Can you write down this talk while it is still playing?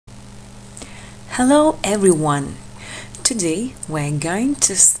Hello everyone! Today we're going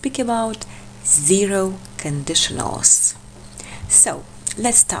to speak about zero conditionals. So,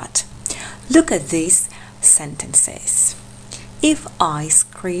 let's start. Look at these sentences. If ice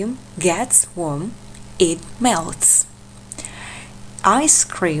cream gets warm, it melts. Ice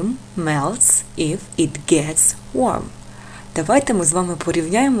cream melts if it gets warm. Давайте ми з вами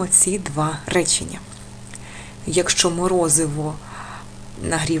порівняємо ці два речення. Якщо морозиво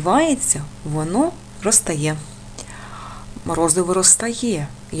нагрівається, воно розтає. Морозиво розтає,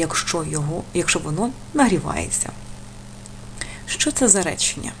 якщо воно нагрівається. Що це за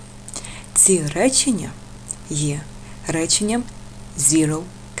речення? Ці речення є реченням zero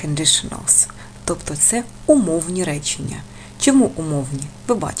conditionals. Тобто це умовні речення. Чому умовні?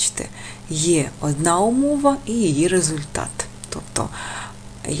 Ви бачите, є одна умова і її результат. Тобто,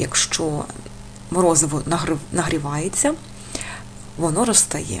 якщо морозиво нагрівається, воно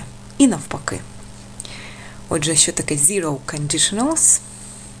розтає. І навпаки. Отже, що таке zero conditionals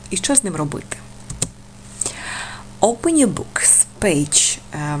і що з ним робити? Open your books, page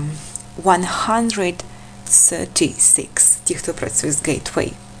 136. Ті, хто працює з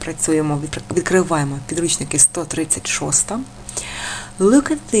Gateway, відкриваємо підручники 136.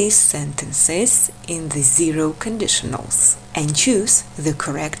 Look at these sentences in the zero conditionals and choose the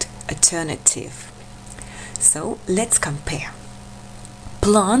correct alternative. So, let's compare.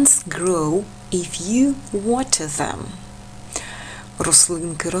 Plants grow if you water them.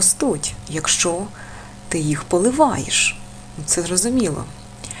 Рослинки ростуть, якщо ти їх поливаєш. Це зрозуміло.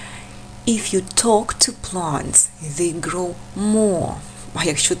 If you talk to plants, they grow more. А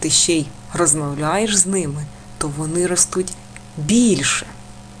якщо ти ще й розмовляєш з ними, то вони ростуть більше.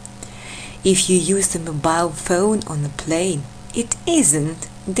 If you use the mobile phone on a plane, it isn't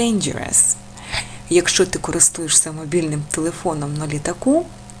dangerous. Якщо ти користуєшся мобільним телефоном на літаку,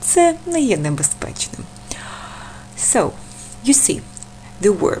 це не є небезпечним. So, you see,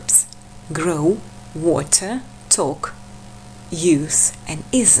 the verbs grow, water, talk, use and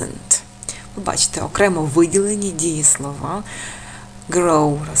isn't. Ви бачите, окремо виділені дієслова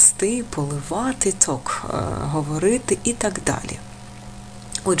grow – рости, поливати, talk – говорити і так далі.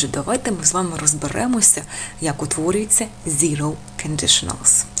 Отже, давайте ми з вами розберемося, як утворюються zero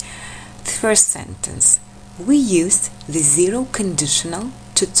conditionals. The first sentence. We use the zero conditional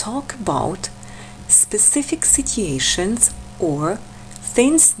to talk about specific situations or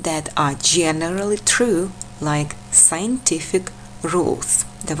things that are generally true, like scientific rules.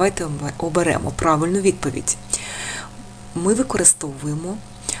 Давайте оберемо правильну відповідь. Ми використовуємо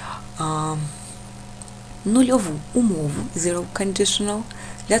нульову умову zero conditional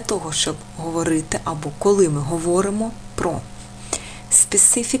для того, щоб говорити або коли ми говоримо про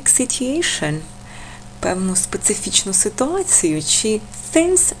specific situation, певну специфічну ситуацію, чи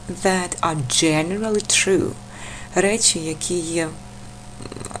things that are generally true, речі, які є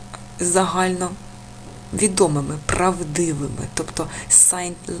загально відомими, правдивими, тобто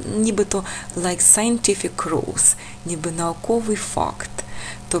нібито like scientific rules, ніби науковий факт.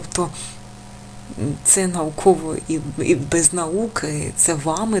 Тобто це науково і без науки, це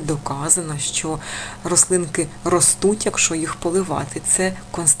вами доказано, що рослинки ростуть, якщо їх поливати. Це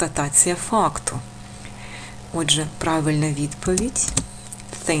констатація факту. Отже, правильна відповідь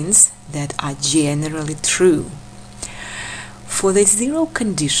 – things that are generally true. For the zero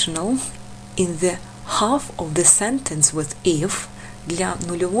conditional, in the half of the sentence with if, для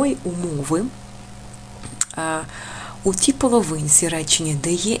нульової умови, у тій половинці речення,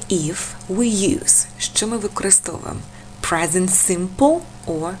 де є if, we use. Що ми використовуємо? Present simple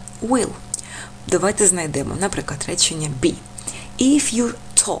or will. Давайте знайдемо, наприклад, речення be. If you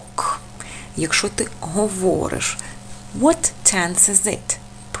talk. Якщо ти говориш. What tense is it?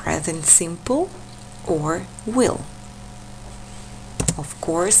 Present simple or will? Of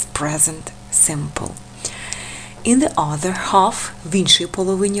course, present simple. In the other half, в іншій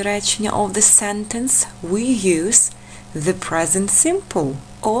половині речення of the sentence, we use the present simple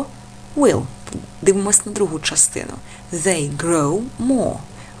or will. Дивимось на другу частину. They grow more.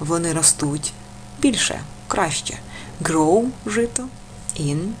 Вони ростуть більше, краще. Grow – жито.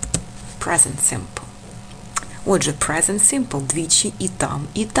 In present simple. Отже, present simple двічі і там,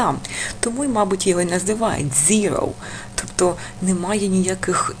 і там. Тому, мабуть, його і називають zero. Тобто немає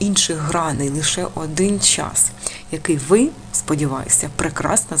ніяких інших граней, лише один час, який ви, сподіваюся,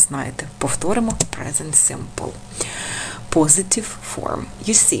 прекрасно знаєте. Повторимо present simple. Positive form.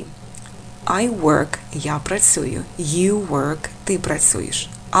 You see. I work – я працюю. You work – ти працюєш.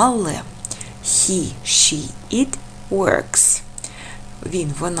 Але he, she, it works.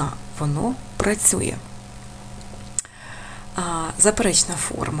 Він, вона, воно працює. Заперечна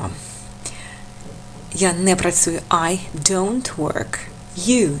форма. я не працюю. I don't work.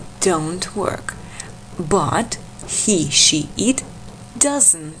 You don't work. But he, she, it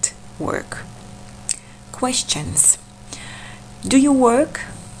doesn't work. Questions. Do you work?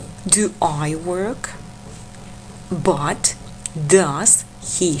 Do I work? But does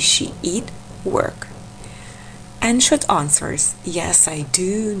he, she, it work? And short answers. Yes, I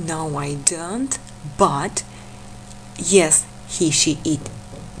do. No, I don't. But yes, he, she, it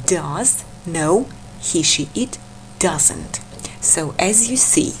does. No, he, she, it doesn't. So, as you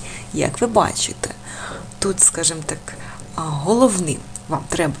see, як ви бачите, тут, скажімо так, головним вам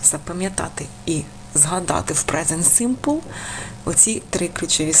треба запам'ятати і згадати в present simple оці три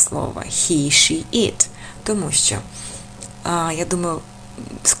ключові слова. He, she, it. Тому що, я думаю,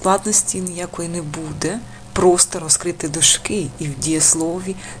 складності ніякої не буде. Просто розкрити дужки, і в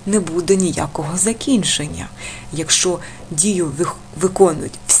дієслові не буде ніякого закінчення. Якщо дію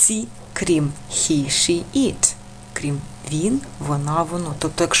виконують всі, крім he, she, it, крім він, вона, воно.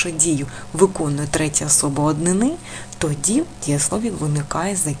 Тобто, якщо дію виконує третя особа однини, тоді в дієслові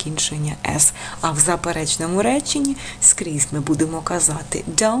виникає закінчення s. А в заперечному реченні скрізь ми будемо казати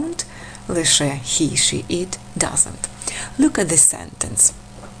don't, лише he, she, it doesn't. Look at the sentence.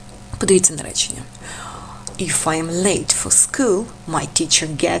 Подивіться на речення. If I'm late for school, my teacher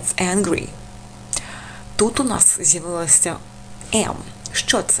gets angry. Тут у нас з'явилося am.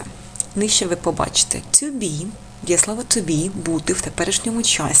 Що це? Нижче ви побачите to be, дієслово to be, бути в теперішньому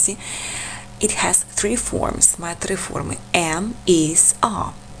часі. It has three forms, має три форми. Am, is, are.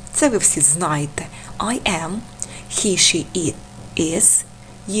 Це ви всі знаєте. I am, he, she, it is,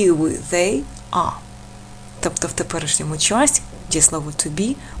 you, we, they, are. Тобто в теперішньому часі дієслово to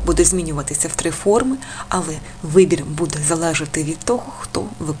be буде змінюватися в три форми, але вибір буде залежати від того, хто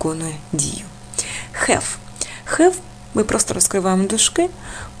виконує дію. Have. Have ми просто розкриваємо дужки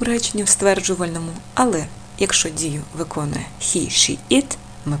у реченні в стверджувальному, але якщо дію виконує he, she, it,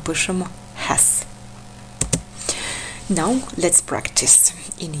 ми пишемо has. Now let's practice.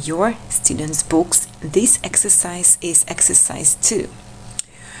 In your students' books, this exercise is exercise 2.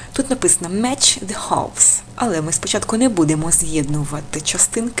 Тут написано match the halves, але ми спочатку не будемо з'єднувати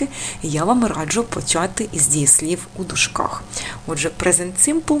частинки, я вам раджу почати із дієслів у дужках. Отже, present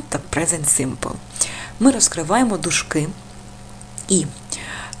simple та present simple. Ми розкриваємо дужки, і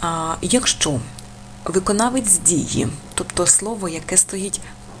якщо виконавець дії, тобто слово, яке стоїть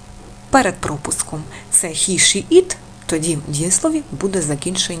перед пропуском, це he, she, it, тоді в дієслові буде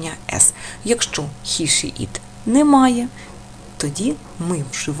закінчення s. Якщо he, she, it немає, тоді ми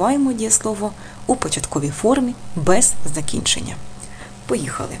вживаємо дієслово у початковій формі без закінчення.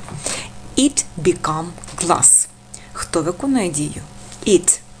 Поїхали. It become glass. Хто виконує дію?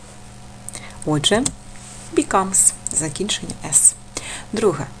 It. Отже, becomes. Закінчення s.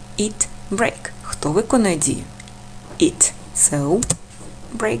 Друге. It break. Хто виконує дію? It. So,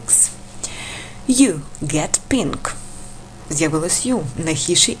 breaks. You get pink. З'явилось you, не he,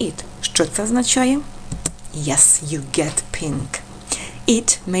 she, it. Що це означає? Yes, you get pink.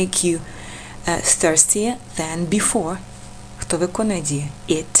 It make you thirstier than before. Хто виконує дію?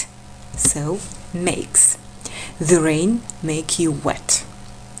 It. So, makes. The rain make you wet.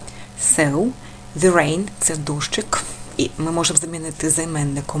 So, the rain – це дощик. І ми можемо замінити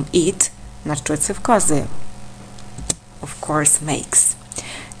займенником it. На що це вказує? Of course, makes.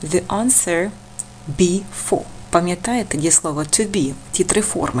 The answer be for. Пам'ятаєте дієслово to be, ті три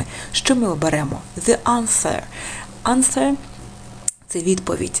форми. Що ми оберемо? The answer. Answer – це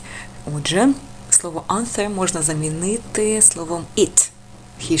відповідь. Отже, слово answer можна замінити словом it.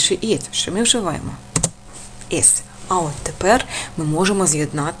 He, she, it. Що ми вживаємо? Is. А от тепер ми можемо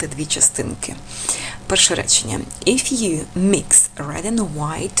з'єднати дві частинки. Перше речення. If you mix red and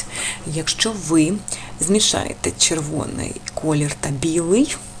white, якщо ви змішаєте червоний колір та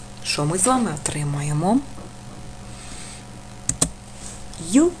білий, що ми з вами отримаємо?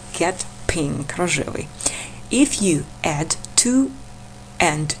 You get pink, рожевий. If you add 2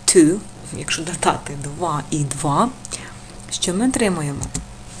 and 2, якщо додати 2 і 2, що ми отримаємо?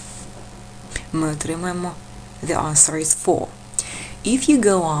 Ми отримаємо the answer is 4. If you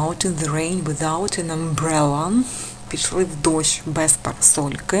go out in the rain without an umbrella, пішли в дощ без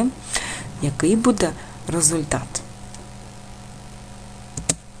парасольки, який буде результат?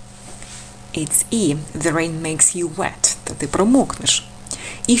 It's E. The rain makes you wet. Та ти промокнеш.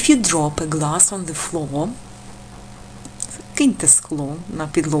 If you drop a glass on the floor, киньте скло на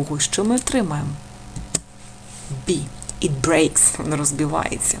підлогу, що ми отримаємо? B. It breaks. Воно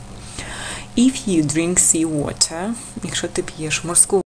розбивається. If you drink sea water, якщо ти п'єш морську